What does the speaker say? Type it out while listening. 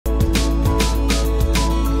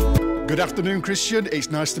Good afternoon, Christian.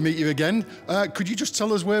 It's nice to meet you again. Could you just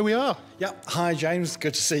tell us where we are? Yep. Hi, James.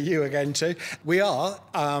 Good to see you again too. We are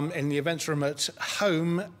in the events room at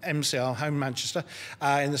Home, MCR, Home Manchester,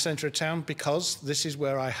 in the centre of town, because this is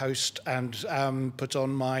where I host and put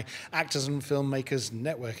on my Actors and Filmmakers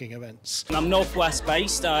networking events. I'm Northwest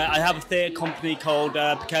based. I have a theatre company called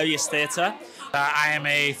Precarious Theatre. I am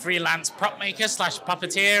a freelance prop maker /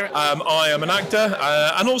 puppeteer. I am an actor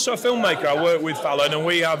and also a filmmaker. I work with Fallon, and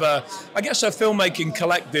we have a filmmaking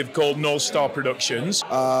collective called North Star Productions.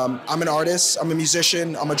 I'm an artist, I'm a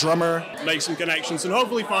musician, I'm a drummer. Make some connections and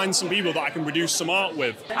hopefully find some people that I can produce some art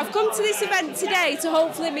with. I've come to this event today to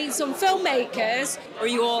hopefully meet some filmmakers. Where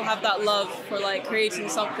you all have that love for creating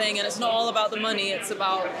something, and it's not all about the money, it's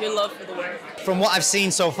about your love for the work. From what I've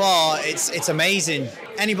seen so far, it's amazing.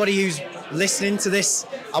 Anybody who's listening to this,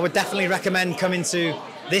 I would definitely recommend coming to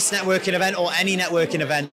this networking event or any networking event.